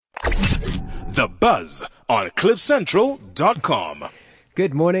The Buzz on CliffCentral.com.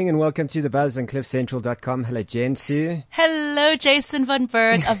 Good morning and welcome to The Buzz on CliffCentral.com. Hello, Jen Sue. Hello, Jason Van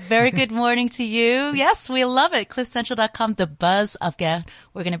Berg. A very good morning to you. Yes, we love it. CliffCentral.com, The Buzz of We're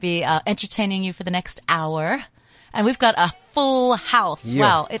going to be entertaining you for the next hour. And we've got a full house. Yeah.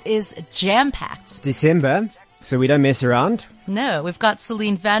 Wow, it is jam-packed. December, so we don't mess around. No, we've got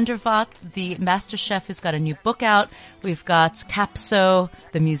Seline van der Vaart, the master chef who's got a new book out. We've got Capso,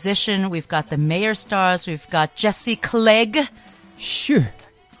 the musician. We've got the Mayor Stars. We've got Jesse Clegg, Shoo.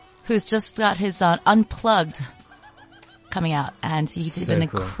 who's just got his Unplugged coming out. And he did So an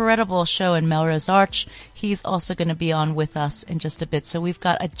cool. incredible show in Melrose Arch. He's also going to be on with us in just a bit. So we've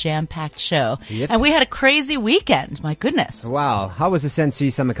got a jam-packed show. Yep. And we had a crazy weekend. My goodness. Wow. How was the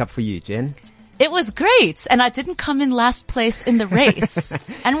Sansui Summer Cup for you, Jen? It was great. And I didn't come in last place in the race.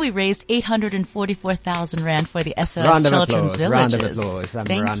 And we raised 844,000 Rand for the SOS Round of Children's applause. Round of Villages. applause.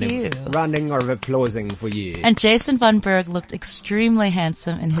 Thank you. Rounding of applauding for you. And Jason Van Berg looked extremely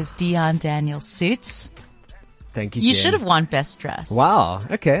handsome in his Dion Daniels suits. Thank you, You Jen. should have won Best Dress. Wow.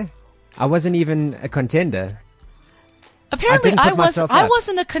 Okay. I wasn't even a contender. Apparently, I didn't put myself I up.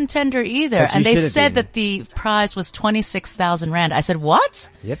 wasn't a contender either. But you And they should have said been. that the prize was 26,000 Rand. I said, what?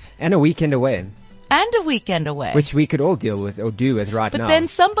 Yep. And a weekend away, And a weekend away. which we could all deal with or do with right But now. then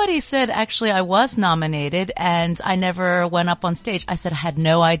somebody said, actually, I was nominated and I never went up on stage. I said, I had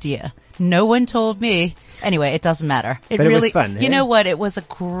no idea. No one told me. Anyway, it doesn't matter. But it was fun, You eh? know what? It was a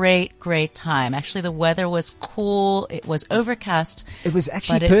great, great time. Actually, the weather was cool. It was overcast. It was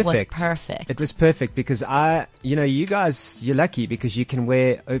actually but perfect. It was perfect. It was perfect because you guys, you're lucky because you can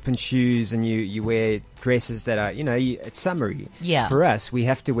wear open shoes and you wear dresses that are, it's summery. Yeah. For us, we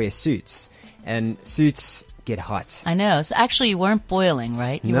have to wear suits and suits get hot. I know. So actually, you weren't boiling,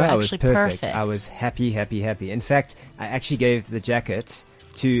 right? You No, were it was actually perfect. I was happy. In fact, I actually gave the jacket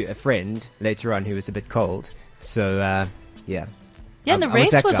to a friend later on who was a bit cold. So, yeah. Yeah, and the I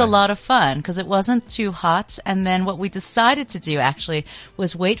race that was guy. a lot of fun because it wasn't too hot. And then what we decided to do actually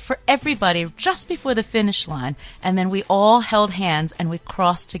was wait for everybody just before the finish line. And then we all held hands and we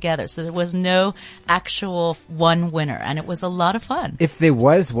crossed together. So there was no actual one winner. And it was a lot of fun. If there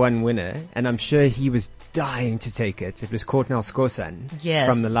was one winner, and I'm sure he was dying to take it, it was Courtnell Skorsan Yes.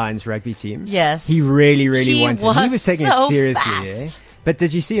 from the Lions rugby team. Yes. He really, really He wanted. was He was taking so it seriously. fast. But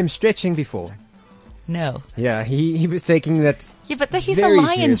did you see him stretching before? No. Yeah, he was taking that. Yeah, but he's Very a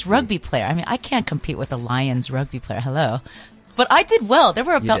Lions seriously. rugby player. I mean, I can't compete with a Lions rugby player. Hello. But I did well. There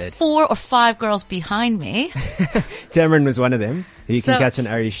were about did. 4 or 5 girls behind me. Tamron was one of them. Who you can So- catch on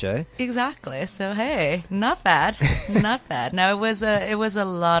Ari's show. Exactly. So hey, not bad, not bad. No, it was a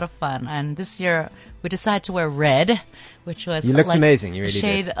lot of fun. And this year we decided to wear red, which was You looked like amazing. You a really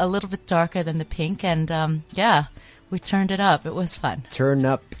shade did. a little bit darker than the pink. And yeah, we turned it up. It was fun. Turn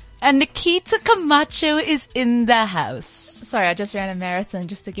up. And Nikita Camacho is in the house. Sorry, I just ran a marathon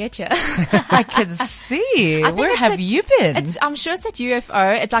just to get you. I can see. I think Where it's have at- you been? I'm sure it's at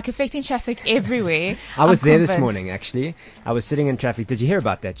UFO. It's like affecting traffic everywhere. I was I'm there this convinced. morning, actually. I was sitting in traffic. Did you hear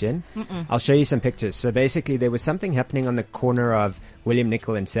about that, Jen? Mm-mm. I'll show you some pictures. So basically, there was something happening on the corner of William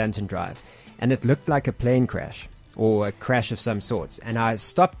Nicol and Santon Drive, and it looked like a plane crash or a crash of some sorts. And I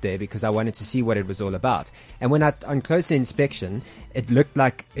stopped there because I wanted to see what it was all about. And when on closer inspection, it looked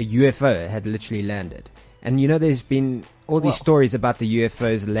like a UFO had literally landed. And there's been all these Whoa. stories about the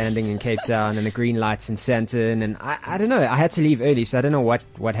UFOs landing in Cape Town and the green lights in Santon. And I don't know. I had to leave early, so I don't know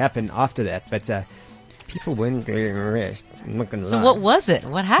what happened after that. But people weren't getting arrested. I'm not gonna So lie. what was it?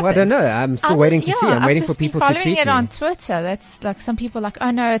 What happened? Well, I don't know. I'm still waiting to see. I'm I've waiting just for people been to following tweet it me. on Twitter. That's like some people are like,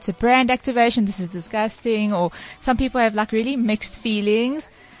 oh no, it's a brand activation. This is disgusting. Or some people have like really mixed feelings,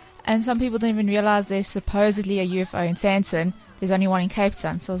 and some people don't even realize there's supposedly a UFO in Santon. There's only one in Cape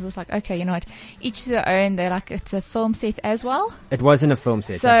Town. So I was just like, okay, you know what? Each to their own. They're like, it's a film set as well. It wasn't a film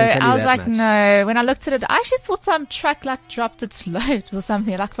set. So I can tell you was that like, much. no. When I looked at it, I actually thought some truck like dropped its load or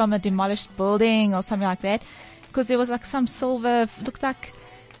something, like from a demolished building or something like that. Because there was like some silver, looked like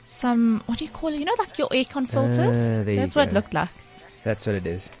some, what do you call it? Like your aircon filters? there you That's what go. it looked like. That's what it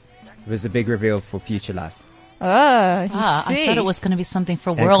is. It was a big reveal for Future Life. Oh, I see. thought it was going to be something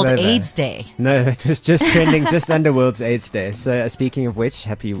for And World clever. AIDS Day. No, it was just trending just under World AIDS Day. So speaking of which,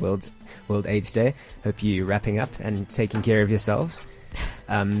 happy World AIDS Day. Hope you're wrapping up and taking care of yourselves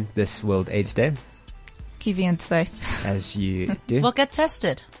this World AIDS Day, Keeping it safe. as you do. Well, get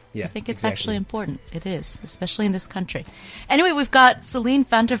tested. Yeah, I think it's exactly. actually important. It is, especially in this country. Anyway, we've got Seline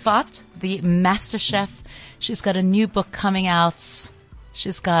van der Vaart, the master chef. She's got a new book coming out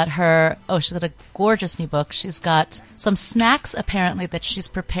She's got she's got a gorgeous new book. She's got some snacks, apparently, that she's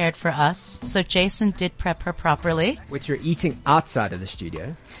prepared for us. So Jason did prep her properly. Which you're eating outside of the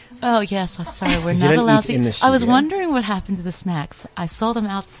studio. Oh, yes. I'm sorry. We're You not don't allowed eat in the to. I was studio. wondering what happened to the snacks. I saw them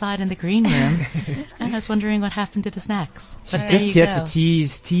outside in the green room, and I was wondering what happened to the snacks. But She's there just you here go.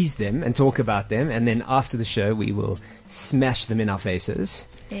 to tease them and talk about them, and then after the show we will smash them in our faces.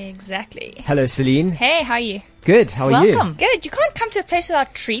 Exactly. Hello, Seline. Hey, how are you? Good. How are Welcome. Good. You can't come to a place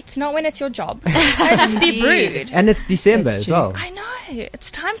without treats, not when it's your job. Don't just be Indeed. rude. you? And it's December That's as true. well. I know. It's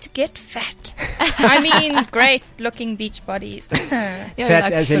time to get fat. I mean, great looking beach bodies. Yeah, Fat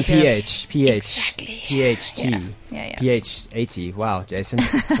like as in sugar. pH. Exactly. PHT. Yeah. pH 80. Wow, Jason.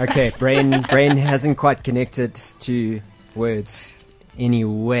 Okay, brain hasn't quite connected to words.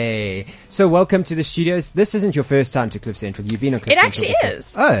 Anyway, so welcome to the studios. This isn't your first time to Cliff Central. You've been on Cliff It Central actually before.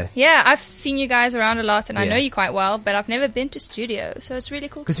 is. Oh, Yeah, I've seen you guys around a lot, and I Yeah. know you quite well, but I've never been to studio, so it's really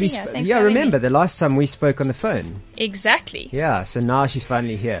cool to because be we here. Thanks for having remember me. the last time we spoke on the phone. Exactly. Yeah, so now she's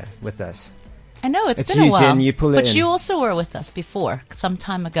finally here with us. I know, it's It's been you, a while. Jen, you pull it but in. you also were with us before, some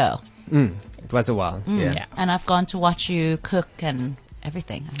time ago. It was a while. Yeah. Yeah. And I've gone to watch you cook and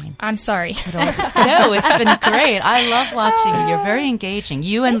everything. I mean, I'm sorry. no, it's been great. I love watching you. You're very engaging.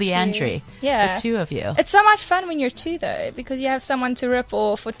 You and Leandri. Yeah. The two of you. It's so much fun when you're two, though, because you have someone to rip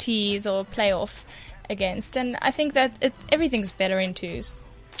off or tease or play off against, and I think that everything's better in twos.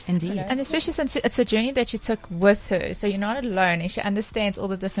 Indeed. Okay. And especially since it's a journey that you took with her, so you're not alone, and she understands all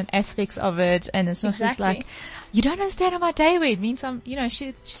the different aspects of it, and it's not just Exactly. like, you don't understand how my day went. It means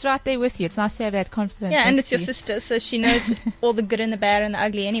she's right there with you. It's nice to have that confidence. Yeah, and next it's your to you. sister, so she knows all the good and the bad and the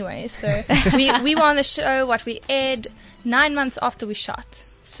ugly anyway. So we were on the show, we aired 9 months after we shot.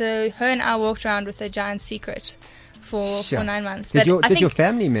 So her and I walked around with a giant secret for Sure. 9 months. Did But I your think,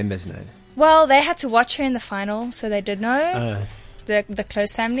 family members know? well, they had to watch her in the final, so they did know. Uh, The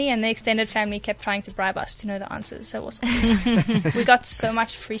close family and the extended family kept trying to bribe us to know the answers. So it was awesome. We got so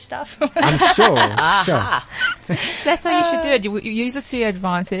much free stuff. I'm sure. That's how you should do it. You use it to your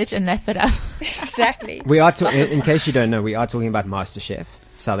advantage and lap it up. Exactly. We are in case you don't know, we are talking about MasterChef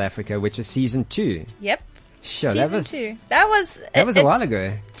South Africa, which is season 2. Yep. Sure, Season 2. That was a while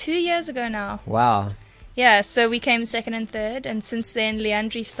ago. 2 years ago now. Wow. Yeah, so we came second and third, and since then,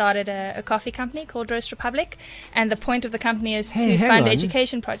 Leandri started a coffee company called Roast Republic, and the point of the company is Hey, to hang fund on.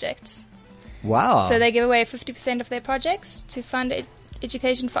 education projects. Wow. So they give away 50% of their projects to fund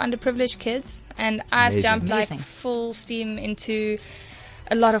education for underprivileged kids, and I've Amazing. jumped Amazing. like full steam into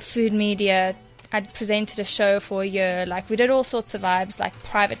a lot of food media. I'd presented a show for a year, like we did all sorts of vibes, like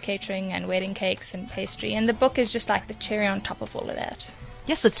private catering and wedding cakes and pastry, and the book is just like the cherry on top of all of that.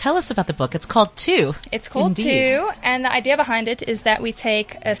 Yes, so tell us about the book. It's called Two. It's called Indeed. Two, and the idea behind it is that we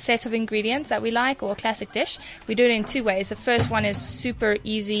take a set of ingredients that we like, or a classic dish. We do it in 2 ways. The first one is super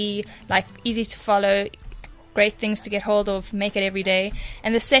easy, like easy to follow, great things to get hold of, make it every day.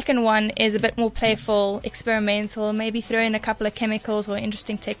 And the second one is a bit more playful, experimental, maybe throw in a couple of chemicals or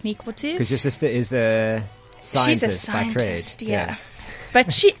interesting technique or two. Because your sister is a scientist, She's a by trade. scientist, yeah.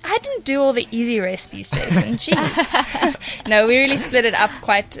 But I didn't do all the easy recipes, Jason. Jeez. No, we really split it up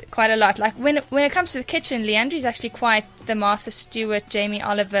quite a lot. Like when it comes to the kitchen, Leandri's actually quite the Martha Stewart, Jamie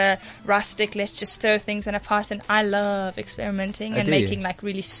Oliver, rustic. Let's just throw things in a pot. And I love experimenting and do you? making like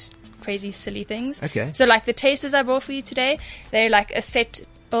really crazy, silly things. Okay. So like the tasters I brought for you today, they're like a set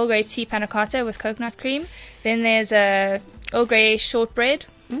Earl Grey tea panna cotta with coconut cream. Then there's a Earl Grey shortbread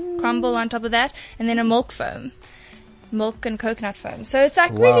crumble on top of that, and then a milk foam. Milk and coconut foam. So it's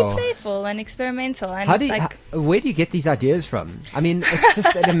like really Wow. playful and experimental. And How do you, like, where do you get these ideas from? I mean,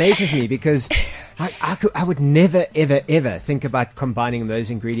 it amazes me because I would never, ever, ever think about combining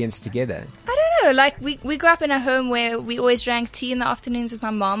those ingredients together. I don't know, like we grew up in a home where we always drank tea in the afternoons with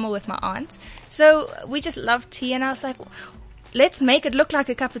my mom or with my aunt. So we just loved tea, and I was like, let's make it look like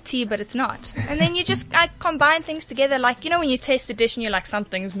a cup of tea, but it's not. And then you just combine things together, like, when you taste a dish and you're like,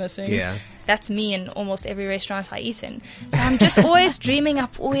 something's missing. Yeah. That's me in almost every restaurant I eat in. So I'm just always dreaming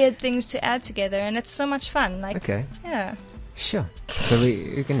up weird things to add together, and it's so much fun. Like, Okay. yeah. Sure. So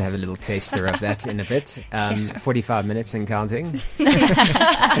we can have a little taster of that in a bit. 45 minutes and counting. So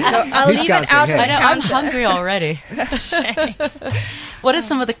I'll Who's leave it counting? out Hey. on I know, I'm counter. hungry already. Shame. What are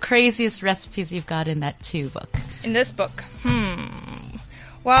some of the craziest recipes you've got in that Two book? In this book,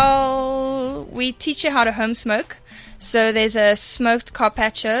 well, we teach you how to home smoke. So there's a smoked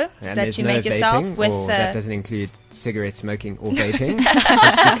carpaccio And that there's you no make yourself vaping, with. or that doesn't include cigarette smoking or vaping.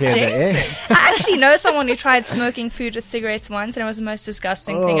 Just to clear the air. I actually know someone who tried smoking food with cigarettes once, and it was the most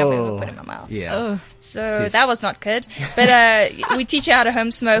disgusting thing I've ever put in my mouth. Yeah. Oh, So that was not good. But we teach you how to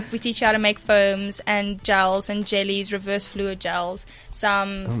home smoke. We teach you how to make foams and gels and jellies, reverse fluid gels,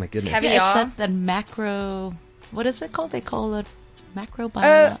 some Oh my goodness. caviar. Yeah, it's that macro. What is it called? They call it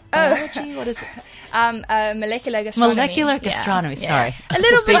macrobiology. What is it? Molecular gastronomy. Molecular gastronomy. Yeah. Sorry, A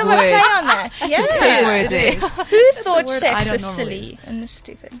little bit of a word. play on that. Yeah. big word. Who thought word I sex don't was normally silly use. and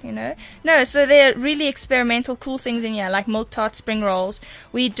stupid, you know? No, so there are really experimental cool things in here, like milk tart spring rolls.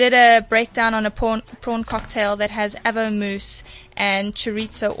 We did a breakdown on a prawn cocktail that has avo mousse and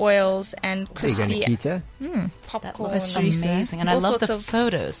chorizo oils and Are you going to crispy Kita? That popcorn. looks amazing, and I All love sorts the of-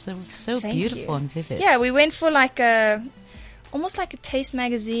 photos. They're so Thank beautiful you. and vivid. Yeah, we went for like almost like a taste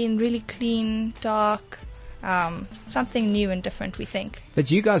magazine, really clean, dark, something new and different, we think.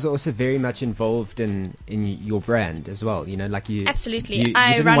 But you guys are also very much involved in your brand as well. You know, like you. Absolutely. You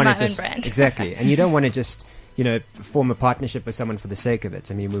I didn't run wanna my own just, brand. Exactly. And you don't want to just, form a partnership with someone for the sake of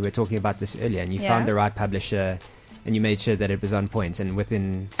it. I mean, we were talking about this earlier, and you Yeah. found the right publisher, and you made sure that it was on point and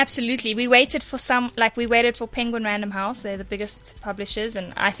within. Absolutely. We waited for we waited for Penguin Random House. They're the biggest publishers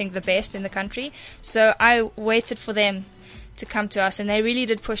and I think the best in the country. So I waited for them to come to us, and they really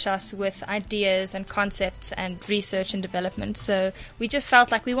did push us with ideas and concepts and research and development. So we just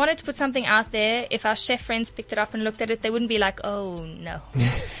felt like we wanted to put something out there. If our chef friends picked it up and looked at it, they wouldn't be like, oh no,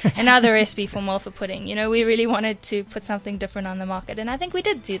 another recipe for malva pudding. You know, we really wanted to put something different on the market, and I think we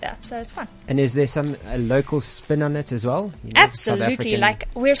did do that. So it's fun. And is there a local spin on it as well? You know, South Absolutely. African- Like,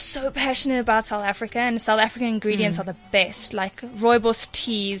 we're so passionate about South Africa, and South African ingredients are the best, like rooibos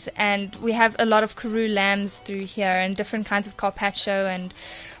teas, and we have a lot of Karoo lambs through here and different kinds of carpaccio and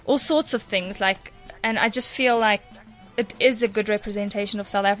all sorts of things. And I just feel like it is a good representation of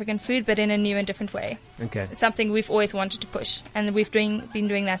South African food, but in a new and different way. Okay. It's something we've always wanted to push, and we've been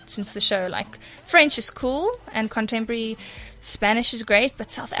doing that since the show. Like, French is cool, and contemporary Spanish is great, but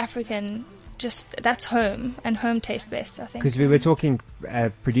South African, that's home, and home tastes best, I think. Because we were talking,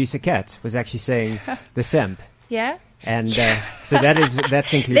 producer Kat was actually saying the samp. Yeah? And so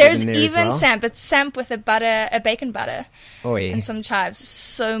that's included There's in there even as well. samp. It's samp with a bacon butter Oy, and some chives.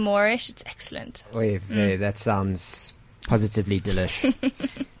 So Moorish. It's excellent. oy vey, that sounds positively delish.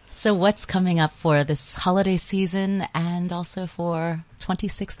 So what's coming up for this holiday season and also for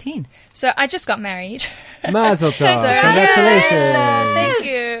 2016? So I just got married. Mazel tov! So- Congratulations! Thank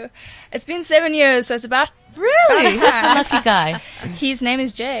you. It's been 7 years, so it's about Really? Who's the time. lucky guy? His name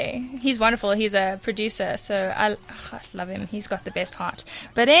is Jay. He's wonderful. He's a producer, so I love him. He's got the best heart.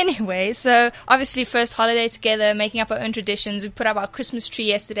 But anyway, so obviously first holiday together, making up our own traditions. We put up our Christmas tree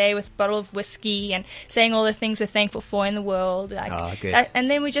yesterday with a bottle of whiskey and saying all the things we're thankful for in the world. Oh, good.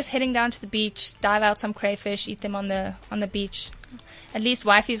 And then we're just heading down to the beach, dive out some crayfish, eat them on the beach. At least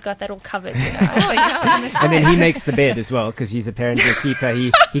wifey's got that all covered, you know. Oh, yeah. And then he makes the bed as well because he's apparently a keeper.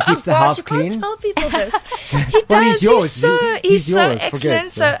 He keeps the Gosh, house you clean. can't tell people this. He does. Well, he's yours. He's He's so yours. Forget, excellent.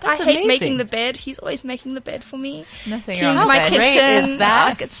 so. So I That's hate amazing. making the bed. He's always making the bed for me. Nothing Cleans wrong. my How great kitchen. is that?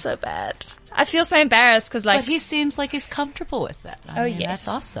 Like, it's so bad. I feel so embarrassed because, But like, he seems like he's comfortable with that. I mean, yes, that's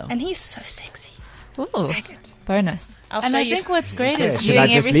awesome. and he's so sexy. Ooh. Bonus. I'll And show I you. think what's great Yeah, is should I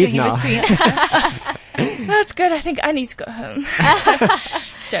doing just everything leave in now? between. That's good. I think I need to go home.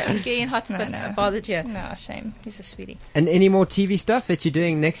 Jokes. Getting hot No, but no. bothered you. No, shame. He's a sweetie. And any more TV stuff that you're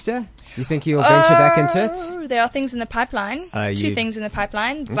doing next year? You think you'll venture back into it? There are things in the pipeline. Two things in the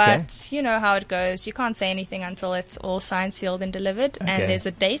pipeline, but you know how it goes. You can't say anything until it's all signed, sealed, and delivered, Okay. and there's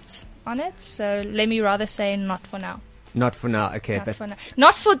a date on it. So let me rather say not for now. Not for now. Okay, Not but for now.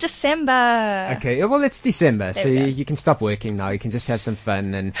 Not for December. okay. Well, it's December, There so we go. you can stop working now. You can just have some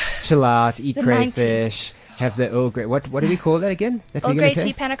fun and chill out, eat The crayfish, have the Earl Grey. What do we call that again? That Earl we're gonna Grey tea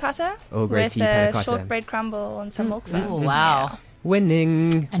taste? panna cotta Earl Grey with tea panna a cotta. shortbread crumble and some milk foam. Ooh, wow.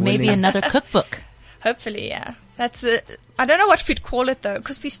 Winning. And maybe winning. another cookbook. Hopefully, yeah. That's I don't know what we'd call it though,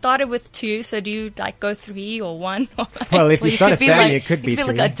 because we started with 2. So do you like go 3 or 1? Or like, Well, if Well, you start a be family, like, it could be you could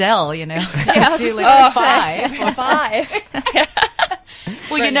be 3. like Adele, you know. Yeah, Do I like was 5. 5.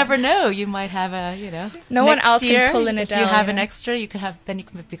 Well, you never know. You might have a, you know. No one next else can year, pull an if Adele, you have you an know? extra, you could have. Then you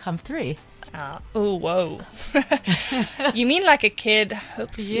can become 3. Oh, whoa. You mean like a kid?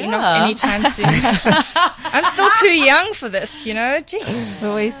 Hopefully Yeah. not anytime soon. I'm still too young for this, you know? Jeez. We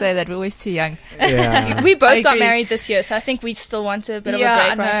always say that we're always too young. Yeah. We both I got agree. married this year, so I think we still want a bit yeah,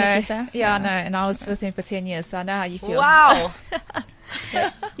 of a break, right, I know. Nikita? Yeah, I know. And I was with him for 10 years, so I know how you feel. Wow.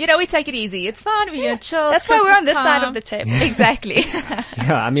 We take it easy. It's fine. We're chill. That's why we're on this side of the table. Exactly. Yeah,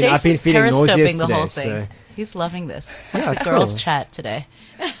 I mean, I've been Jason's feeling nauseous periscoping the today. whole thing. So He's loving this. Yeah, it's Girls cool. chat today.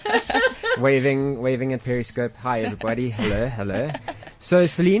 waving at Periscope. Hi, everybody. Hello. So,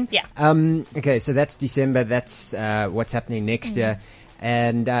 Seline. Yeah. Okay, so that's December. That's what's happening next year.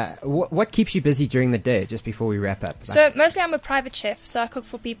 And what keeps you busy during the day, just before we wrap up? So mostly I'm a private chef, so I cook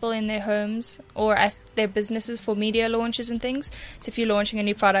for people in their homes or at their businesses for media launches and things. So if you're launching a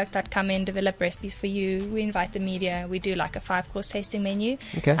new product, I'd come in, develop recipes for you. We invite the media. We do like a 5-course tasting menu.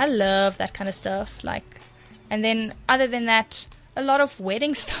 Okay. I love that kind of stuff. And then other than that, a lot of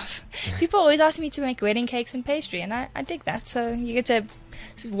wedding stuff. People always ask me to make wedding cakes and pastry, and I dig that. So you get to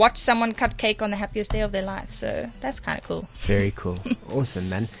watch someone cut cake on the happiest day of their life. So that's kind of cool. Very cool. Awesome,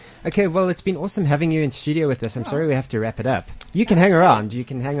 man. Okay, well, it's been awesome having you in studio with us. I'm sorry we have to wrap it up. You can hang around. You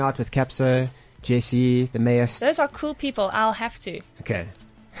can hang out with Capso, Jesse, the Mayas. Those are cool people. I'll have to. Okay.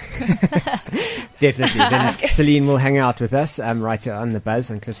 Definitely. Then Seline will hang out with us right here on The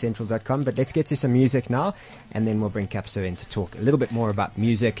Buzz on cliffcentral.com. But let's get to some music now, and then we'll bring Capso in to talk a little bit more about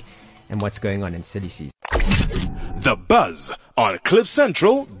music and what's going on in Silly Season. The Buzz on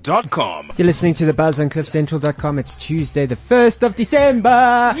cliffcentral.com. You're listening to The Buzz on cliffcentral.com. It's Tuesday, the 1st of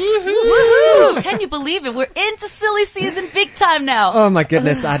December. Woohoo! Can you believe it? We're into silly season big time now. Oh my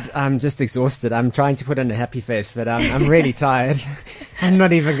goodness, I'm just exhausted. I'm trying to put on a happy face, but I'm really tired. I'm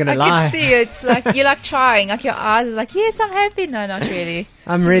not even going to lie. I can see it. It's like you're like trying. Like your eyes are like, yes, I'm happy. No, not really.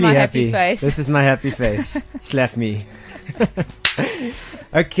 I'm This is really my happy. happy face. This is my happy face. Slap me.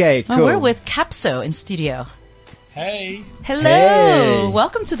 Okay, cool. Well, we're with Capso in studio. Hey, Hello. Hey.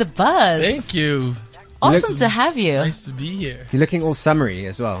 Welcome to The Buzz. thank you. Awesome to have you. Nice to be here. You're looking all summery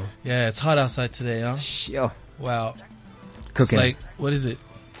as well. Yeah, it's hot outside today, huh? Sure. Wow. Cooking. It's like, what is it?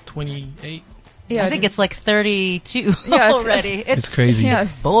 28? Yeah, I think it's like 32 Yeah, it's- already. It's crazy.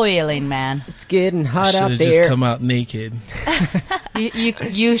 Yes. Boiling, man. It's getting I hot should out have there. just come out naked.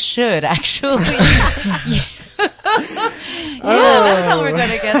 You should actually. That's how we're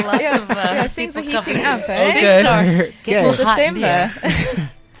going to get lots of things are people heating coming. up, eh? Things are getting Okay. hot in December. here.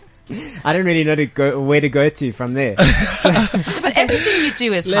 I don't really know where to go to from there. But everything you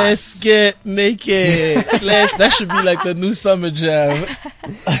do is Let's hot. get naked. That should be like the new summer jam.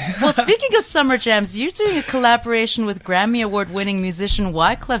 Well, speaking of summer jams, you're doing a collaboration with Grammy Award-winning musician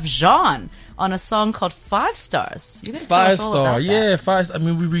Wyclef Jean on a song called 5 Stars. You gotta tell us all about that. Yeah, 5. I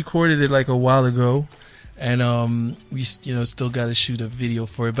mean, we recorded it like a while ago. And we still got to shoot a video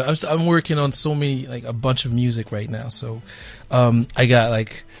for it, but I'm working on so many, like a bunch of music right now. So I got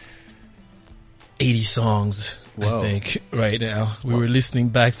like 80 songs, Whoa. I think, right now. We were listening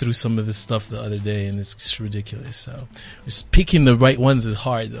back through some of this stuff the other day, and it's just ridiculous. So just picking the right ones is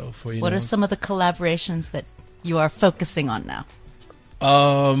hard, though. What are some of the collaborations that you are focusing on now?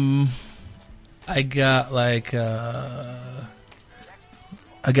 I got like I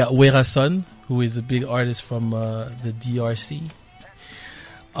got Wera Sun, who is a big artist from the DRC.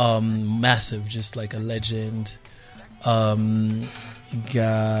 Massive, just like a legend. I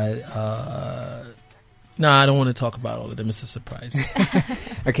don't want to talk about all of them. It's a surprise.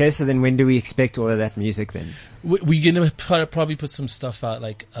 Okay, so then when do we expect all of that music then? We're going to probably put some stuff out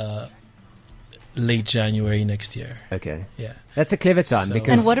like late January next year. Okay. Yeah. That's a clever time So-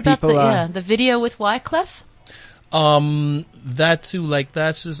 because And what about people are... the video with Wyclef? That too, like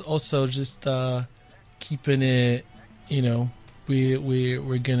that's just also just keeping it, we're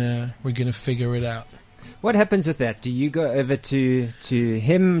gonna figure it out. What happens with that? Do you go over to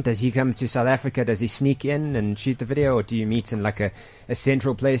him? Does he come to South Africa? Does he sneak in and shoot the video? Or do you meet in like a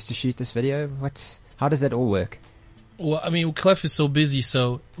central place to shoot this video? How does that all work? Well, I mean, Clef is so busy,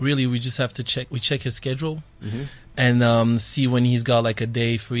 so really we just have to check his schedule and see when he's got like a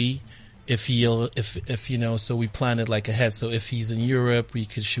day free. If so we plan it like ahead. So if he's in Europe, we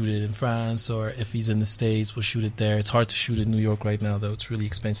could shoot it in France, or if he's in the States, we'll shoot it there. It's hard to shoot in New York right now, though. It's really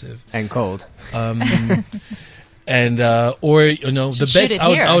expensive. And cold. The Should shoot best, it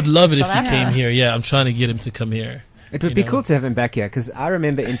I would love it if South he Africa. came here. Yeah, I'm trying to get him to come here. It would be cool to have him back here because I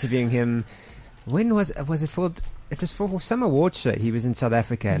remember interviewing him. When was it for? It was for some awards show. He was in South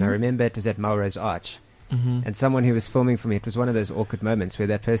Africa, and I remember it was at Melrose Arch. And someone who was filming for me, it was one of those awkward moments where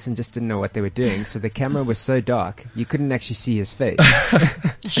that person just didn't know what they were doing. So the camera was so dark, you couldn't actually see his face.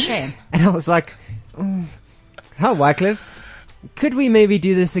 Shame. And I was like, how, Wyclef? Could we maybe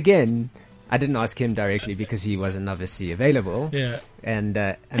do this again? I didn't ask him directly because he wasn't obviously available. Yeah. And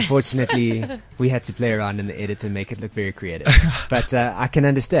unfortunately, we had to play around in the edit and make it look very creative. But I can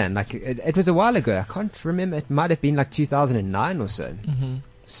understand. Like it was a while ago. I can't remember. It might have been like 2009 or so.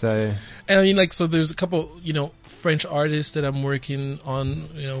 So, And I mean, like, so there's a couple, French artists that I'm working on,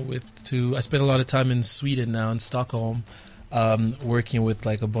 I spend a lot of time in Sweden now, in Stockholm, working with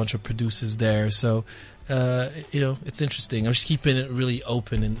like a bunch of producers there. So, it's interesting. I'm just keeping it really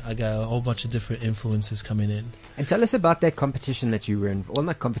open, and I got a whole bunch of different influences coming in. and tell us about that competition that you were in. Well,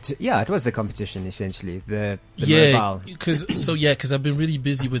 not competition. Yeah, it was the competition essentially. The mobile. Because I've been really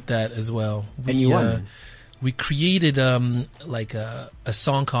busy with that as well. And you won. We created like a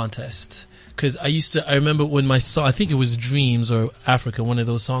song contest. Because I remember when my song, I think it was Dreams or Africa, one of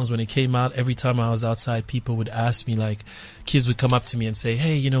those songs, when it came out, every time I was outside, people would ask me, like, kids would come up to me and say,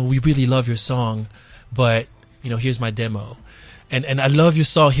 hey, we really love your song, but, here's my demo. And I love your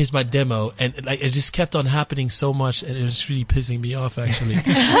song, here's my demo. And like, it just kept on happening so much, and it was really pissing me off, actually. And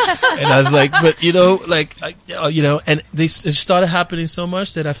I was like, but, and it started happening so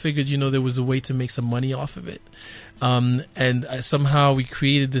much that I figured, there was a way to make some money off of it. Somehow we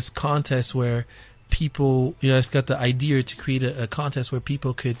created this contest where people, I just got the idea to create a contest where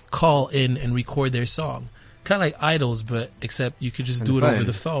people could call in and record their song. Kind of like Idols, but except you could just do it over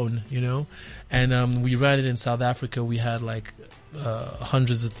the phone, And, we ran it in South Africa. We had like,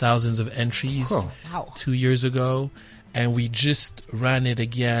 hundreds of thousands of entries 2 years ago. And we just ran it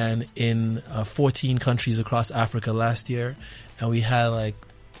again in 14 countries across Africa last year. And we had like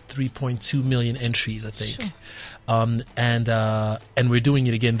 3.2 million entries, I think. Sure. And we're doing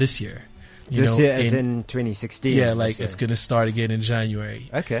it again this year. This year, as in 2016. Yeah, like it's going to start again in January.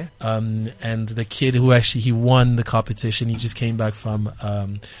 Okay. And the kid who he won the competition, he just came back from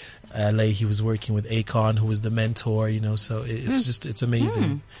LA. He was working with Akon, who was the mentor, so it's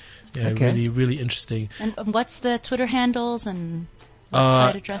amazing. Yeah, okay. Really, really interesting. And what's the Twitter handles and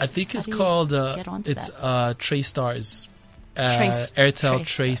website address? I think it's called, Trace Stars. Airtel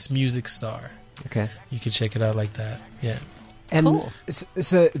Trace Music Star. Okay. You can check it out like that. Yeah. And cool.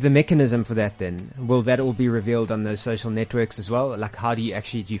 So the mechanism for that then, will that all be revealed on those social networks as well? Like how do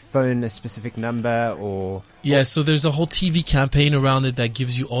you phone a specific number or? Yeah, so there's a whole TV campaign around it that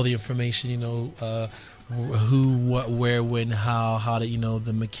gives you all the information, who, what, where, when, how to,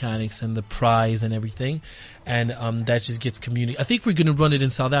 the mechanics and the prize and everything. And that just gets community. I think we're going to run it in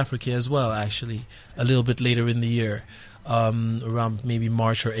South Africa as well, actually, a little bit later in the year. Around maybe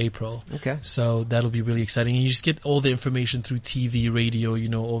March or April. Okay. So that'll be really exciting. And you just get all the information through TV, radio,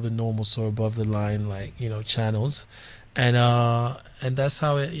 all the normal sort of above the line, like, channels. And that's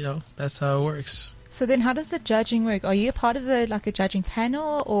how it works. So then how does the judging work? Are you a part of a judging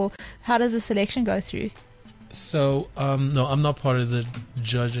panel, or how does the selection go through? So, no, I'm not part of the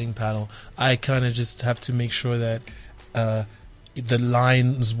judging panel. I kind of just have to make sure that, the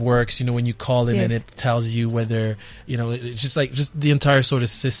lines works, when you call in, yes. And it tells you whether, it's just the entire sort of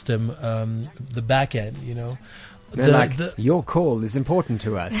system, the back end, your call is important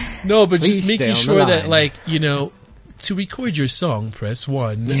to us. No, but Please just making sure that, to record your song, press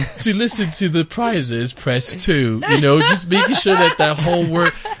 1. To listen to the prizes, press 2. Just making sure that whole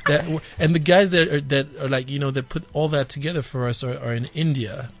work, and the guys that are that put all that together for us are in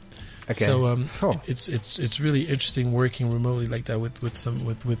India. Okay. So it's really interesting working remotely like that with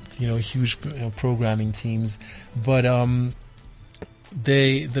huge programming teams, but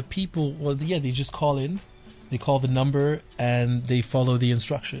the people they just call in, they call the number and they follow the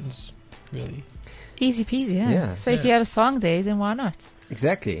instructions. Really easy peasy. Yeah. So if you have a song there, then why not?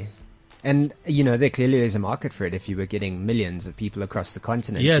 Exactly. And there clearly is a market for it if you were getting millions of people across the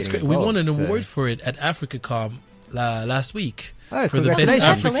continent. Yeah, it's great. We won an award for it at AfricaCom last week. Oh, for the best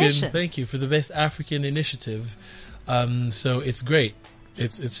Congratulations. Thank you for the best African initiative. So it's great.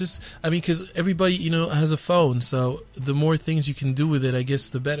 It's just, because everybody, has a phone. So the more things you can do with it, I guess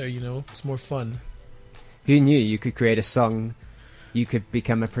the better, it's more fun. Who knew you could create a song? You could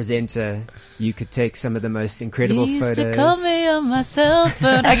become a presenter. You could take some of the most incredible photos. He used to call me on my cell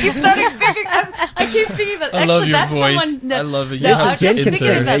phone. I keep thinking about. I love your that's voice. Someone, I love it.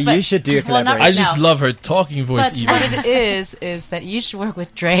 You should do a collaboration. I just love her talking voice. But what it is that you should work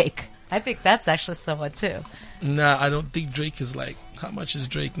with Drake. I think that's actually someone too. Nah, I don't think Drake is how much is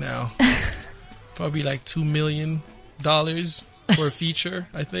Drake now? Probably $2 million for a feature,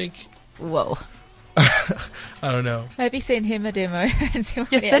 I think. Whoa. I don't know. Maybe send him a demo. And see what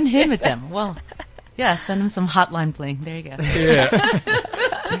send him a demo. Well, send him some hotline bling. There you go. Yeah.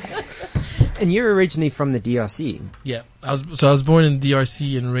 And you're originally from the DRC. Yeah. I was born in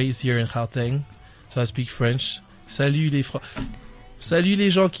DRC and raised here in Gauteng. So I speak French. Salut les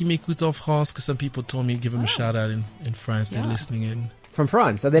gens qui m'écoutent en France, because some people told me to give them a shout out in France. They're listening in. From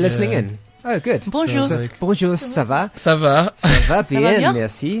France? Are they listening in? Oh, good. Bonjour. Bonjour, ça va? Ça va. Ça va bien, bien?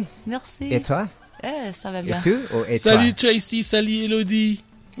 merci. Merci. Et toi? Ça va bien. Et tu ou et Salut toi? Tracy, salut Elodie.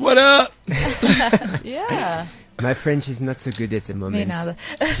 What up? Yeah. My French is not so good at the moment. Me neither.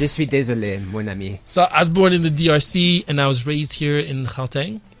 Je suis désolé, mon ami. So I was born in the DRC and I was raised here in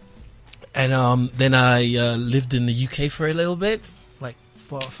Gauteng. And then I lived in the UK for a little bit, like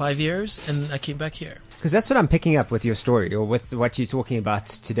 5 years, and I came back here. Because that's what I'm picking up with your story, or with what you're talking about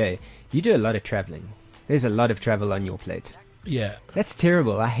today. You do a lot of traveling. There's a lot of travel on your plate. Yeah. That's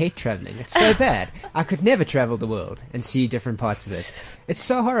terrible. I hate traveling. It's so bad. I could never travel the world and see different parts of it. It's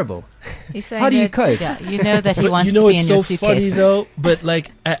so horrible. He's saying How do you that- cope? Yeah, you know that he But wants you know to be it's in your so funny suitcase. though, but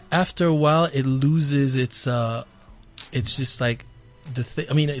like after a while it loses its it's just like the thing.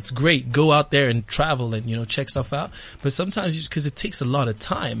 I mean, it's great. Go out there and travel and, check stuff out. But sometimes because it takes a lot of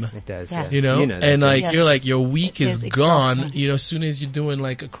time. It does, Yes. yes. And that, like Yes. you're like your week It is is gone. exhausting. As soon as you're doing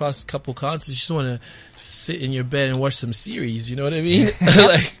like across a couple concerts, you just want to sit in your bed and watch some series. You know what I mean?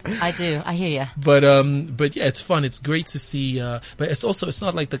 Like, I do. I hear you. but yeah, it's fun. It's great to see. But it's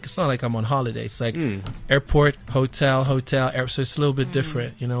not like I'm on holiday. It's like airport, hotel, air, so it's a little bit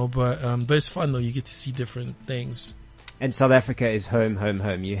different, But it's fun though. You get to see different things. And South Africa is home.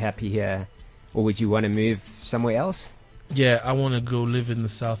 You happy here? Or would you want to move somewhere else? Yeah, I want to go live in the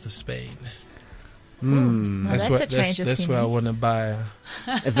south of Spain. Now that's a change of That's where I scenery. want to buy.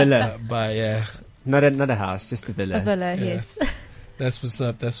 A villa. Yeah. Not a house, just a villa. A villa, Yeah. yes. That's what's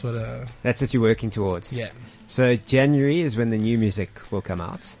up. That's what. That's what you're working towards. Yeah. So January is when the new music will come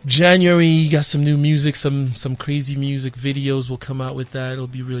out. January, got some new music, some crazy music videos will come out with that. It'll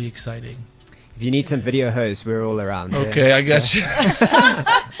be really exciting. If you need some video hosts, we're all around. Okay, I got you.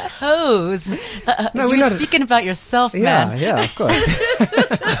 Hose. No, you we're were not- speaking about yourself, man. Yeah, of course.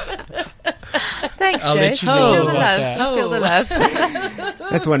 Thanks, I'll let Joyce. you know Feel the about love. that. Feel the love.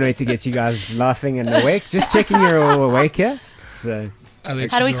 That's one way to get you guys laughing and awake. Just checking you're all awake here. So I'll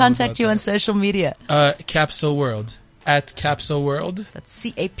let How do you we know contact about you on that. social media? Capso World. At Capso World. That's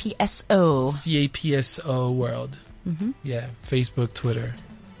CAPSO. CAPSO World. Mm-hmm. Yeah, Facebook, Twitter.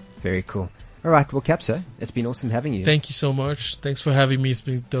 very cool. All right, well, Capso, it's been awesome having you. Thank you so much. Thanks for having me. It's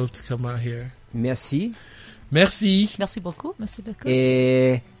been dope to come out here. Merci. Merci. Merci beaucoup. Merci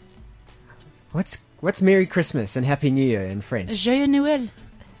beaucoup. What's Merry Christmas and Happy New Year in French? Joyeux Noël.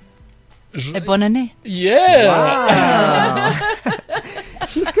 Et bonne année. Yeah. Wow.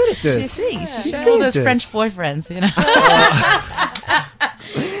 She's good at this. She's All good at those this. French boyfriends,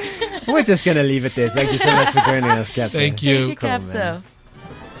 We're just going to leave it there. Thank you so much for joining us, Capso. Thank you. Thank you, Cool, Capso. man.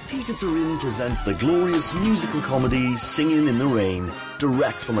 Peter Turin presents the glorious musical comedy Singing in the Rain.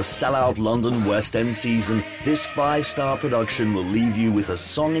 Direct from a sellout London West End season, this 5-star production will leave you with a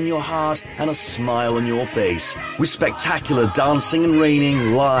song in your heart and a smile on your face. With spectacular dancing and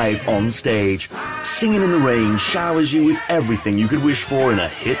raining live on stage. Singing in the Rain showers you with everything you could wish for in a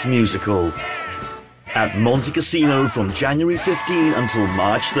hit musical. At Monte Casino from January 15 until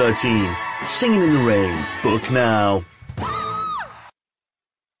March 13. Singing in the Rain. Book now.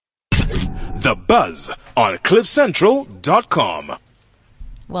 The Buzz on CliffCentral.com.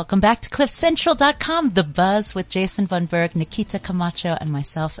 Welcome back to CliffCentral.com, The Buzz with Jason Von Berg, Nikita Camacho, and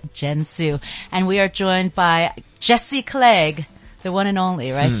myself, Jen Su. And we are joined by Jesse Clegg, the one and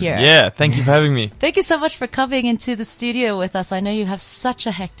only, right here. Yeah, thank you for having me. Thank you so much for coming into the studio with us. I know you have such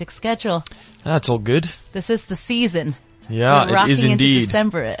a hectic schedule. That's all good. This is the season. Yeah, We're it rocking is into indeed.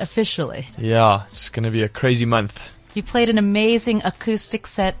 December officially. Yeah, it's going to be a crazy month. You played an amazing acoustic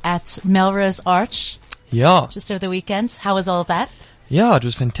set at Melrose Arch Yeah, just over the weekend. How was all of that? yeah, it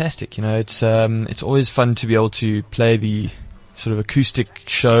was fantastic. It's always fun to be able to play the sort of acoustic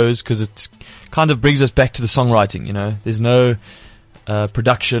shows because it kind of brings us back to the songwriting. There's no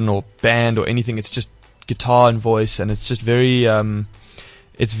production or band or anything. It's just guitar and voice, and it's just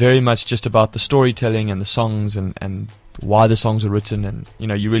it's very much just about the storytelling and the songs and why the songs are written, and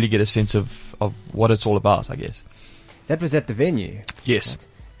you really get a sense of what it's all about, I guess. That was at the venue. Yes.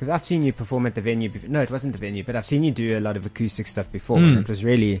 Because I've seen you perform at the venue before. No, it wasn't the venue, but I've seen you do a lot of acoustic stuff before. And it was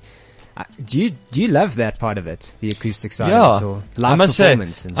really... do you love that part of it, the acoustic side Yeah, of it, or live I must say,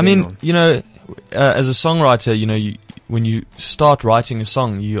 performance in I mean, general? as a songwriter, when you start writing a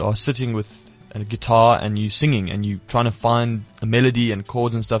song, you are sitting with a guitar and you singing and you trying to find a melody and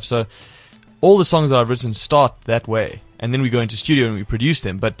chords and stuff. So all the songs that I've written start that way, and then we go into studio and we produce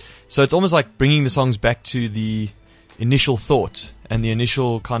them. But so it's almost like bringing the songs back to the initial thought and the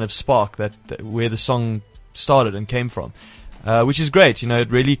initial kind of spark that where the song started and came from, which is great.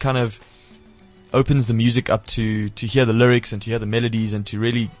 It really kind of opens the music up to hear the lyrics and to hear the melodies and to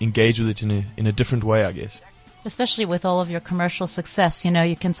really engage with it in a different way, I guess. Especially with all of your commercial success,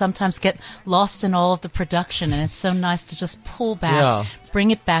 you can sometimes get lost in all of the production, and it's so nice to just pull back, Yeah. bring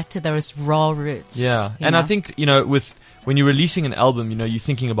it back to those raw roots. Yeah, you and know? I think when you're releasing an album, you're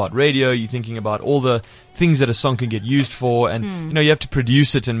thinking about radio, you're thinking about all the things that a song can get used for, and you have to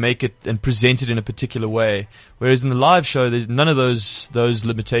produce it and make it and present it in a particular way. Whereas in the live show, there's none of those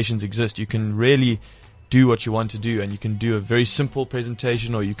limitations exist. You can really do what you want to do, and you can do a very simple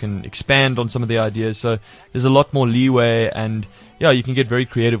presentation, or you can expand on some of the ideas. So there's a lot more leeway, and you can get very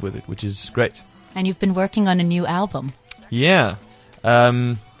creative with it, which is great. And you've been working on a new album. Yeah.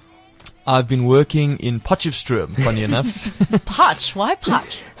 I've been working in Potchefstroom, funny enough. Potch? Why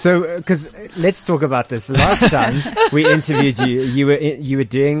Potch? So, because let's talk about this. The last time we interviewed you, you were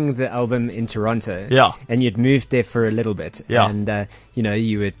doing the album in Toronto. Yeah. And you'd moved there for a little bit. Yeah. And,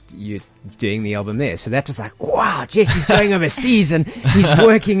 you were doing the album there. So that was like, wow, Jesse's going overseas and he's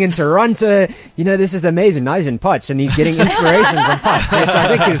working in Toronto. This is amazing. Now he's in Potch and he's getting inspirations from Potch. So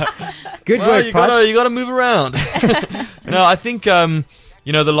I think it's good work, Potch. You gotta move around. No, I think,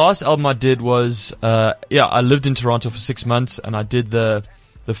 the last album I did was, I lived in Toronto for 6 months and I did the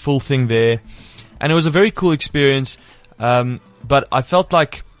full thing there. And it was a very cool experience. But I felt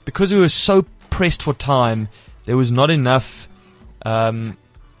like because we were so pressed for time, there was not enough, there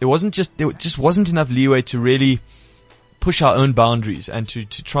just wasn't enough leeway to really push our own boundaries and to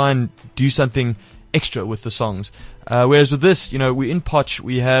try and do something extra with the songs. Whereas with this, we're in Potch,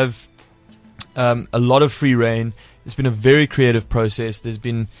 we have, a lot of free reign. It's been a very creative process. There's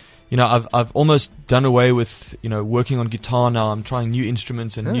been, I've almost done away with, working on guitar now. I'm trying new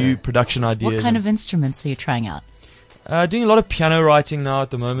instruments and new production ideas. What kind of instruments are you trying out? Doing a lot of piano writing now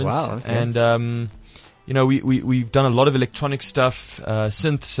at the moment. Wow, okay. And, we've done a lot of electronic stuff,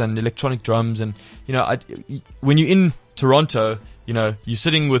 synths and electronic drums. And, when you're in Toronto, you're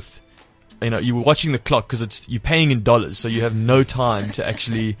sitting with, you're watching the clock because you're paying in dollars. So you have no time to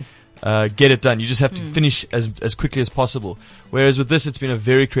actually get it done. You just have to finish as quickly as possible. Whereas with this, it's been a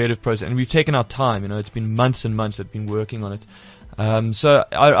very creative process, and we've taken our time. It's been months and months that we've been working on it. So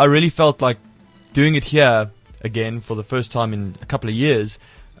I really felt like doing it here again for the first time in a couple of years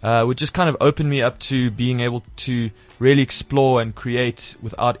would just kind of open me up to being able to really explore and create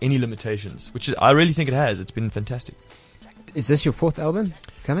without any limitations, which I really think it has. It's been fantastic. Is this your 4th album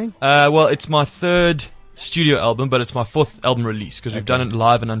coming? Well, it's my 3rd studio album, but it's my 4th album release because we've done a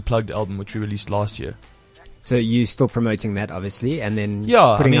live and unplugged album which we released last year. So you're still promoting that, obviously, and then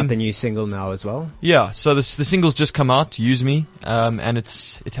putting out the new single now as well? Yeah, so the single's just come out, Use Me, and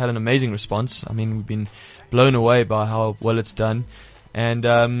it's had an amazing response. I mean, we've been blown away by how well it's done, and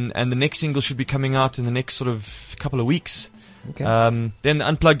the next single should be coming out in the next sort of couple of weeks. Okay. Then the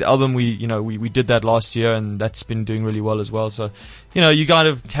unplugged album, we did that last year, and that's been doing really well as well. So, you kind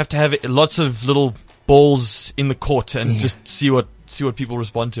of have to have lots of little balls in the court and just see what people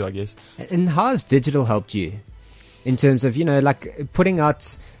respond to, I guess. And how has digital helped you in terms of, like putting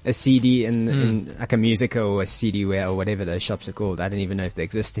out a CD in like a Musica or a CDware or whatever those shops are called? I don't even know if they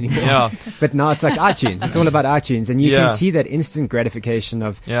exist anymore. Yeah. But now it's like iTunes. It's all about iTunes, and you can see that instant gratification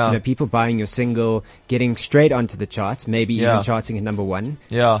of people buying your single, getting straight onto the charts, maybe even charting at number 1.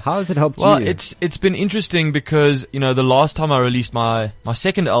 Yeah. How has it helped you? Well, it's been interesting because the last time I released my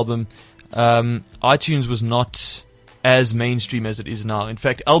second album, iTunes was not as mainstream as it is now. In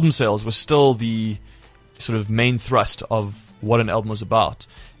fact, album sales were still the sort of main thrust of what an album was about.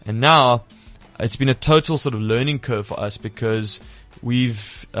 And now it's been a total sort of learning curve for us because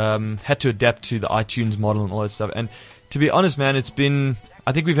we've had to adapt to the iTunes model and all that stuff. And to be honest, man, I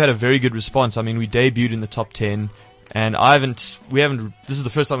think we've had a very good response. I mean, we debuted in the top 10, and this is the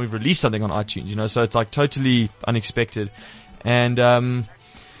first time we've released something on iTunes, so it's like totally unexpected. And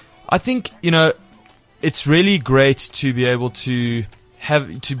I think, it's really great to be able to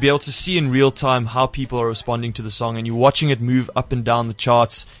see in real time how people are responding to the song, and you're watching it move up and down the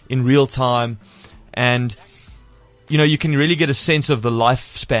charts in real time, and you can really get a sense of the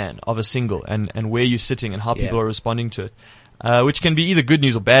lifespan of a single and where you're sitting and how people are responding to it, which can be either good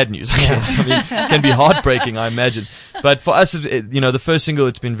news or bad news, I guess. I mean, it can be heartbreaking, I imagine. But for us, the first single,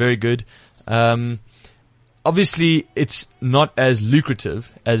 it's been very good. Obviously, it's not as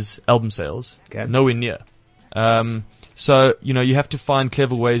lucrative as album sales. Okay. Nowhere near. So, you have to find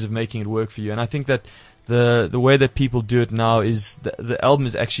clever ways of making it work for you. And I think that the way that people do it now is the album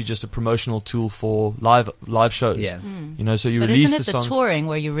is actually just a promotional tool for live shows. Yeah. So you but release isn't it the song. Touring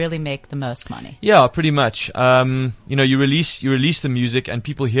where you really make the most money? Yeah, pretty much. You release the music and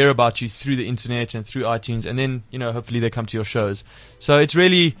people hear about you through the internet and through iTunes, and then, hopefully they come to your shows. So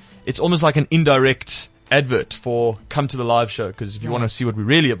it's almost like an indirect advert for come to the live show, because if you want to see what we're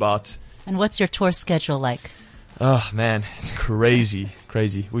really about. And what's your tour schedule like? Oh man, it's crazy.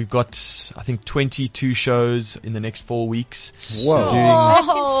 crazy. We've got, I think, 22 shows in the next 4 weeks. Whoa. That's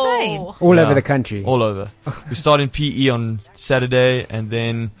insane. All Yeah. over the country. All over. We start in PE on Saturday, and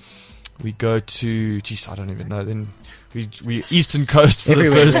then we go to, I don't even know. Then we Eastern Coast for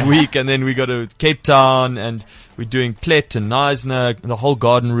Everywhere. the first week, and then we go to Cape Town, and we're doing Plet and Knysna, the whole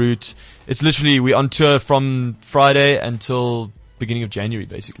garden route. It's literally, we're on tour from Friday until beginning of January,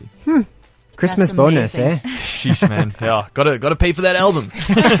 basically. Christmas That's bonus, amazing. Jeez, man. Yeah. Gotta pay for that album.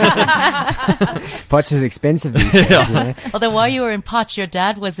 Potch is expensive these days. Yeah. You know? Although while you were in Potch, your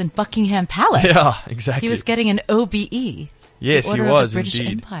dad was in Buckingham Palace. Yeah, exactly. He was getting an OBE. Yes, the he Order of was the British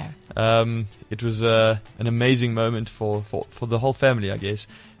indeed. Empire. It was an amazing moment for the whole family, I guess.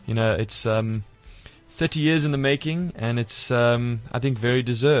 You know, it's 30 years in the making, and it's I think very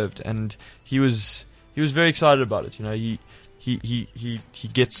deserved. And he was very excited about it. You know, he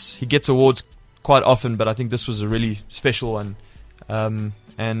gets awards quite often, but I think this was a really special one.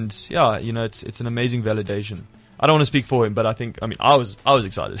 And yeah, you know, it's an amazing validation. I don't want to speak for him, but I was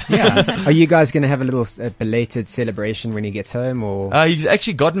excited. Yeah. Are you guys going to have a little belated celebration when he gets home, or? He's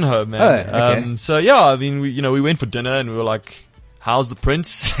actually gotten home, man. Oh, okay. So yeah, I mean, we went for dinner and we were like, "How's the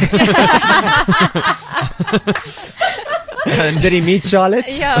prince?" And did he meet Charlotte?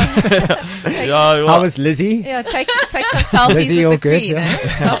 Yeah. Yeah, well, How was Lizzie? Yeah, take some selfies Lizzie, all with the good, queen. yeah?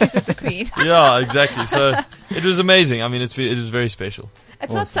 Selfies with the queen. yeah, exactly. So it was amazing. I mean, it was very special.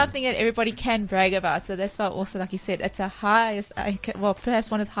 It's not something that everybody can brag about, so that's why also, like you said, it's a highest,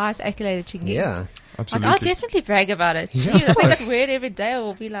 perhaps one of the highest accolades that you can get. Yeah. Like, Absolutely. I'll definitely brag about it. Yeah, Jeez, of I think course. I'd wear it every day. I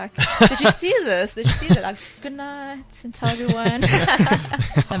will be like, did you see this? Did you see that? Like, good night and tell everyone.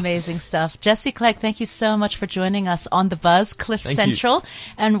 Amazing stuff. Jesse Clegg, thank you so much for joining us on The Buzz, Cliff Thank you. Central.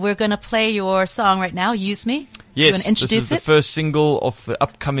 And we're going to play your song right now, Use Me. You Yes, want to this introduce is the it? first single of the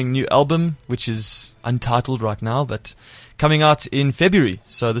upcoming new album, which is untitled right now, but coming out in February.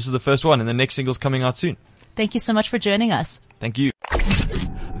 So this is the first one, and the next single's coming out soon. Thank you so much for joining us. Thank you.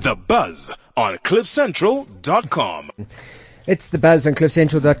 The Buzz on CliffCentral.com. It's The Buzz on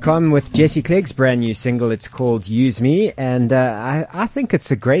CliffCentral.com with Jesse Clegg's brand new single. It's called Use Me, and I think it's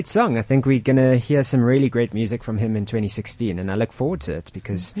a great song. I think we're going to hear some really great music from him in 2016, and I look forward to it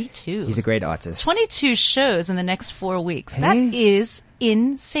because Me too. he's a great artist. 22 shows in the next 4 weeks. Hey. That is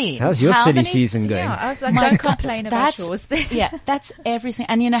insane. How's your How city many- season going? Yeah, I was like, My don't God, complain about that's- yours. Yeah, that's everything.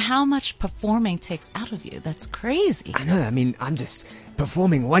 And you know how much performing takes out of you. That's crazy. I know. I mean, I'm just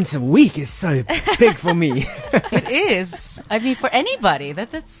performing once a week is so big for me. It is. I mean, for anybody,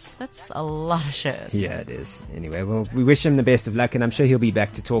 that's a lot of shows. Yeah, it is. Anyway, well, we wish him the best of luck, and I'm sure he'll be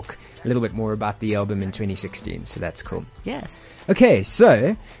back to talk a little bit more about the album in 2016. So that's cool. Yes. Okay,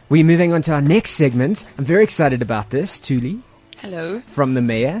 so we're moving on to our next segment. I'm very excited about this. Thuli Hello. from the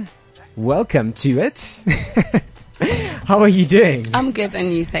Mayor. Welcome to it. How are you doing? I'm good,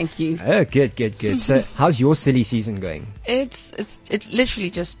 and you? Thank you. Oh, good. So, how's your silly season going? It literally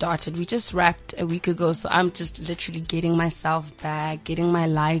just started. We just wrapped a week ago, so I'm just literally getting myself back, getting my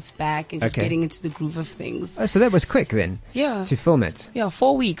life back, and just Okay. getting into the groove of things. Oh, so that was quick then Yeah. to film it. Yeah,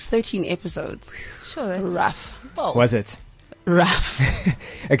 4 weeks, 13 episodes. Sure, that's Rough. Was it? Rough.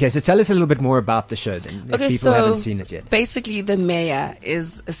 Okay, so tell us a little bit more about the show then, if Okay, people so haven't seen it yet. basically, The Mayor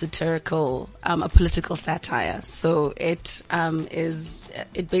is a satirical, a political satire. So it's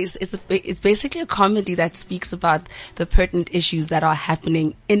basically a comedy that speaks about the pertinent issues that are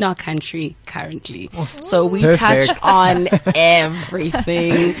happening in our country currently. So we Perfect. touch on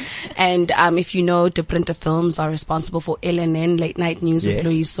everything. And if you know, Deprinte Films are responsible for LNN, Late Night News Yes.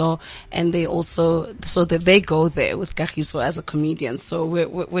 with Loiso, and they also so that they go there with Kagiso as a comedian. So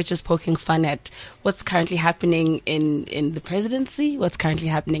we're just poking fun at what's currently happening in the presidency, what's currently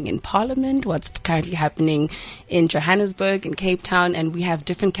happening in Parliament, what's currently happening in Johannesburg, in Cape Town, and we have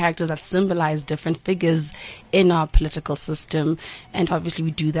different characters that symbolize different figures in our political system. And obviously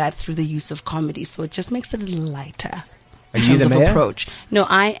we do that through the use of comedy. So it just makes it a little lighter. Are In you terms the of mayor? approach. No,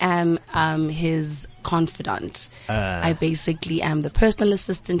 I am his confidant. I basically am the personal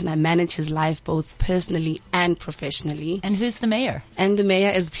assistant, and I manage his life both personally and professionally. And who's the mayor? And the mayor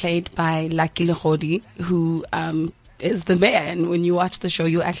is played by Lucky Lehodi, who is the mayor. And when you watch the show,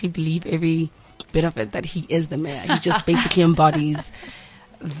 you'll actually believe every bit of it that he is the mayor. He just basically embodies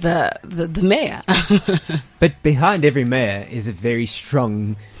the mayor. But behind every mayor is a very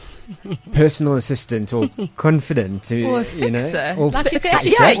strong personal assistant or confident to, Or a you know, fixer. or Like you fixer, could-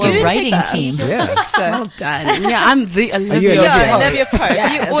 exactly. Or you writing take that. team. Yeah. Well done. Yeah, I'm the Olivia. you Yeah, Olivia? Olivia Pope.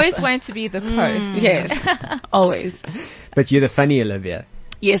 Yes. You always want to be the Pope. Yes, always. But you're the funny Olivia.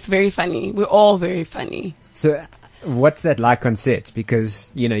 Yes, very funny. We're all very funny. So what's that like on set?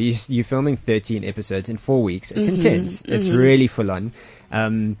 Because, you're filming 13 episodes in 4 weeks. It's intense. It's really full on.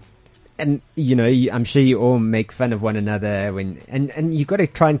 And, I'm sure you all make fun of one another and you got to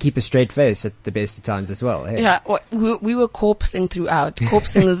try and keep a straight face at the best of times as well. Hey? Yeah, we were corpsing throughout.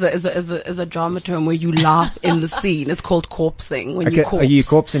 Corpsing is a drama term where you laugh in the scene. It's called corpsing when you corpse. Are you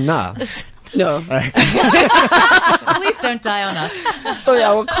corpsing now? No. Please don't die on us. So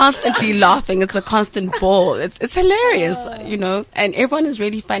yeah, we're constantly laughing. It's a constant ball. It's hilarious, and everyone is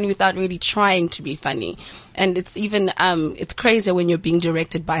really funny without really trying to be funny. And it's even, it's crazier when you're being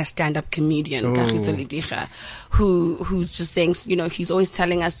directed by a stand-up comedian, who's just saying, he's always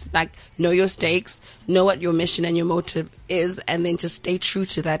telling us, like, know your stakes, know what your mission and your motive is, and then just stay true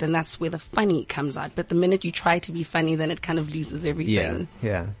to that. And that's where the funny comes out. But the minute you try to be funny, then it kind of loses everything.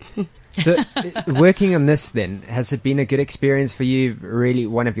 Yeah. So, working on this then, has it been a good experience for you? Really,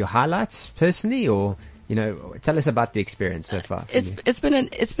 one of your highlights personally, or tell us about the experience so far. It's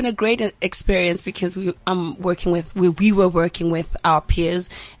been a great experience because we were working with our peers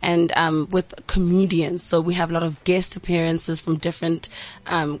and with comedians. So we have a lot of guest appearances from different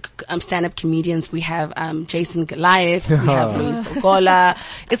stand-up comedians. We have Jason Goliath, we have Luis Ogola.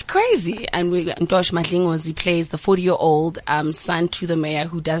 It's crazy. And Ntosh Matlingos, he plays the 40-year-old son to the mayor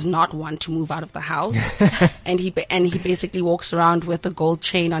who does not want to move out of the house, and he basically walks around with a gold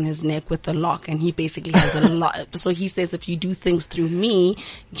chain on his neck with the lock, and he basically has a lot. So he says, if you do things through me,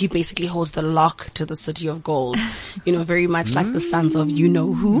 he basically holds the lock to the city of gold. Very much like the sons of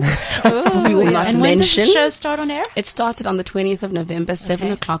who. We will not and mention. When does the show start on air? It started on the 20th of November,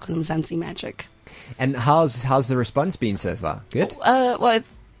 7 o'clock on Mzansi Magic. And how's the response been so far? Good. Well,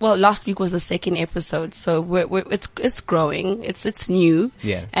 last week was the second episode, so it's growing. It's new.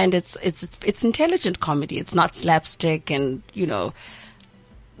 Yeah. And it's intelligent comedy. It's not slapstick and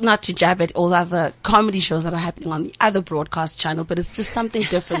not to jab at all other comedy shows that are happening on the other broadcast channel, but it's just something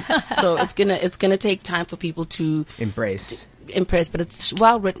different. So it's gonna take time for people to impress, but it's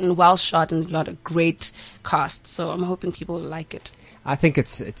well written, well shot, and got a great cast. So I'm hoping people will like it. I think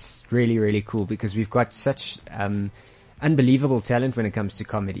it's really, really cool because we've got such unbelievable talent when it comes to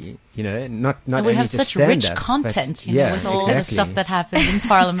comedy. Not we only have just such stand-up, rich content, but, with all the stuff that happens in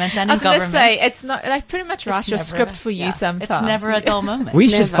Parliament and I in was going to government. say, it's not like pretty much write your script for you sometimes. It's never a dull moment. We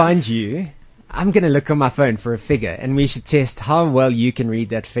should find you. I'm going to look on my phone for a figure, and we should test how well you can read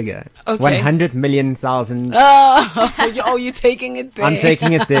that figure. Okay. 100 million thousand. Oh, you're taking it there. I'm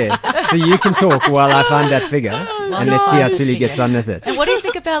taking it there. So you can talk while I find that figure, and let's see how Thuli gets on with it. And what do you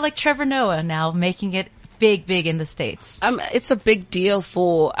think about like Trevor Noah now making it big in the States? It's a big deal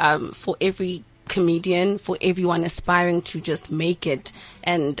for every comedian, for everyone aspiring to just make it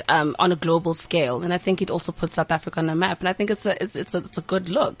and on a global scale. And I think it also puts South Africa on the map. And I think it's a good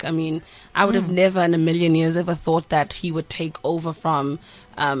look. I mean, I would have never in a million years ever thought that he would take over from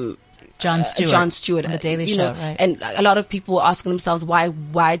Jon Stewart on The Daily Show, right? And a lot of people were asking themselves why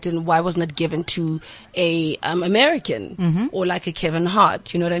wasn't it given to a American or like a Kevin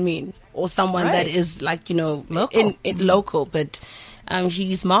Hart, you know what I mean, or someone that is like local. Local, but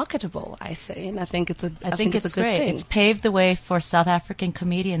he's marketable, I say, and I think it's a good great thing. It's paved the way for South African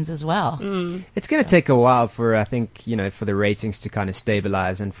comedians as well. It's going to take a while for, I think, for the ratings to kind of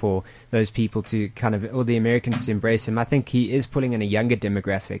stabilize and for those people to or the Americans to embrace him. I think he is pulling in a younger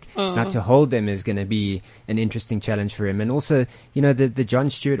demographic. Now to hold them is going to be an interesting challenge for him. And also, the Jon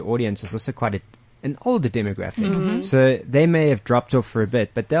Stewart audience is also quite an older demographic. So they may have dropped off for a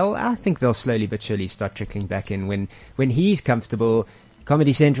bit, but I think they'll slowly but surely start trickling back in when he's comfortable.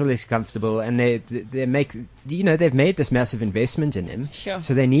 Comedy Central is comfortable, and they've made this massive investment in him. Sure.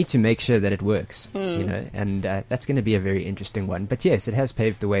 So they need to make sure that it works, and that's going to be a very interesting one. But yes, it has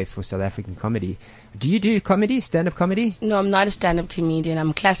paved the way for South African comedy. Do you do comedy, stand-up comedy? No, I'm not a stand-up comedian.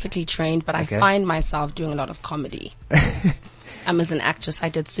 I'm classically trained, but I find myself doing a lot of comedy. As an actress, I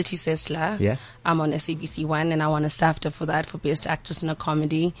did City Sesla. Yeah. I'm on SABC1, and I won a SAFTA for that, for Best Actress in a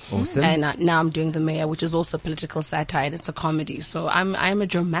Comedy. Awesome. And now I'm doing The Mayor, which is also political satire, and it's a comedy. So I'm a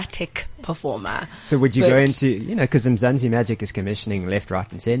dramatic performer. So would you go into, because Mzansi Magic is commissioning left, right,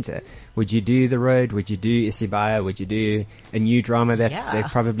 and centre. Would you do The Road? Would you do Isibaya? Would you do a new drama that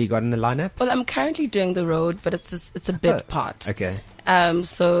they've probably got in the lineup? Well, I'm currently doing The Road, but it's a bit part. Okay.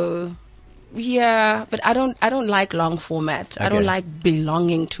 So. Yeah, but I don't like long format. Okay. I don't like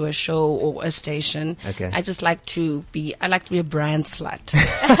belonging to a show or a station. Okay. I just like to be a brand slut.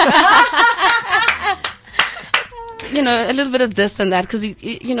 A little bit of this and that, because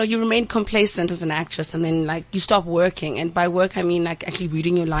you remain complacent as an actress, and then like you stop working. And by work I mean like actually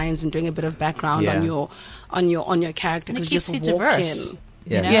reading your lines and doing a bit of background on your character, And it because keeps you you just walk diverse. in.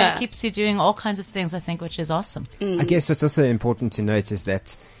 You know, Yeah. it keeps you doing all kinds of things, I think, which is awesome. I guess what's also important to note is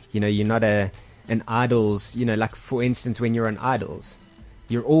that, you're not an Idols, like for instance, when you're on Idols,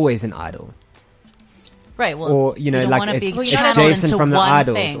 you're always an idol. Right. Well, Or, you don't like wanna be it's channeled Jason into from the one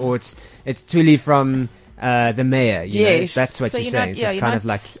Idols, thing. or it's Thuli from the Mayor. Yes. That's what So you're you're saying. not- So yeah, it's you're kind not- of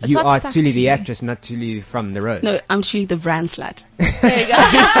like it's you not are stuck Thuli to the you. actress, not Thuli from the road. No, I'm truly the brand slut. There you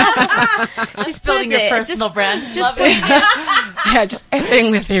go. Just building your personal brand. Just Love it. Yeah, just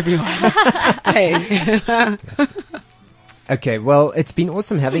effing with everyone. Hey. Okay, well, it's been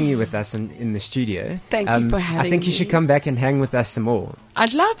awesome having you with us in the studio. Thank you for I having think you should me. come back and hang with us some more.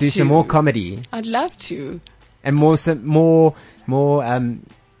 I'd love to. Do some more comedy I'd love to. and more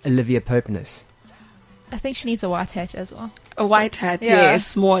Olivia Popeness. I think she needs a white hat as well. A white hat, Yeah.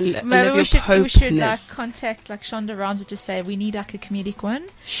 yes. More Maybe Olivia we should Popeness. contact Shonda Rhimes to say we need a comedic one.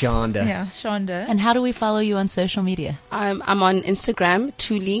 Shonda. Yeah, Shonda. And how do we follow you on social media? I'm on Instagram,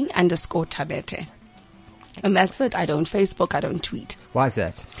 Thuli_Thabethe. And that's it. I don't Facebook, I don't tweet. Why is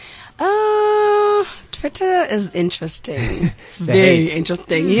that? Twitter is interesting. It's very hate.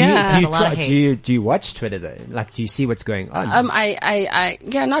 interesting. Do Yeah. you, a lot of hate. do you watch Twitter though? Like, do you see what's going on?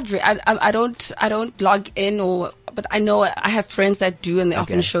 Yeah, not really. I don't log in but I know I have friends that do and they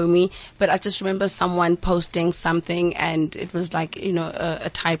often Okay. show me, but I just remember someone posting something and it was like, a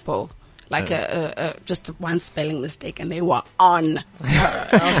typo. Like just one spelling mistake, and they were on her.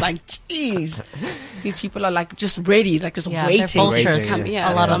 I was like, "Jeez, these people are like just ready, like just Yeah, they're waiting to vultures. come." Yeah,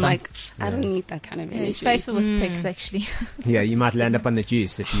 A lot so of I'm them. like, I don't need that kind of Yeah, energy. you're safer with pigs, actually. Yeah, you might land up on the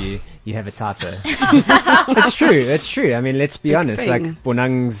juice if you have a typo. It's true. I mean, let's be honest. thing. Like,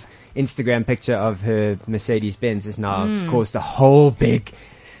 Bonang's Instagram picture of her Mercedes-Benz has now caused a whole big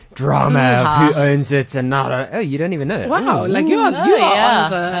drama of who owns it, and now, you don't even know it. Wow, Ooh. like you are yeah.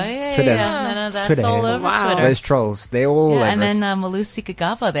 on the. yeah, Twitter. yeah. No, that's Twitter, all yeah. over Wow. Twitter. Those trolls, they're all Yeah, over and it. then Malusi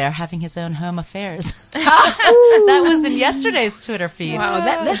Kagaba there having his own home affairs. That was in yesterday's Twitter feed. Wow,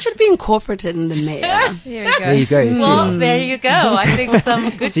 that should be incorporated in the mail. There we go. There you go. You see. Well, there you go. I think some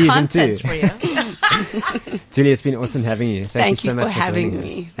good Season content 2. for you. Julie, it's been awesome having you. Thank you so you much for for having joining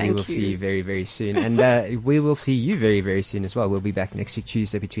me. us. Thank we will you. see you very, very soon. And we will see you very, very soon as well. We'll be back next week,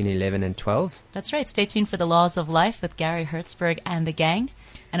 Tuesday, between 11 and 12. That's right. Stay tuned for The Laws of Life with Gary Hertzberg and the gang.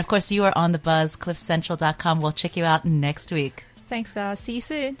 And of course, you are on the buzz, cliffcentral.com. We'll check you out next week. Thanks, guys. See you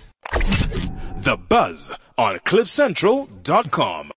soon. The Buzz on cliffcentral.com.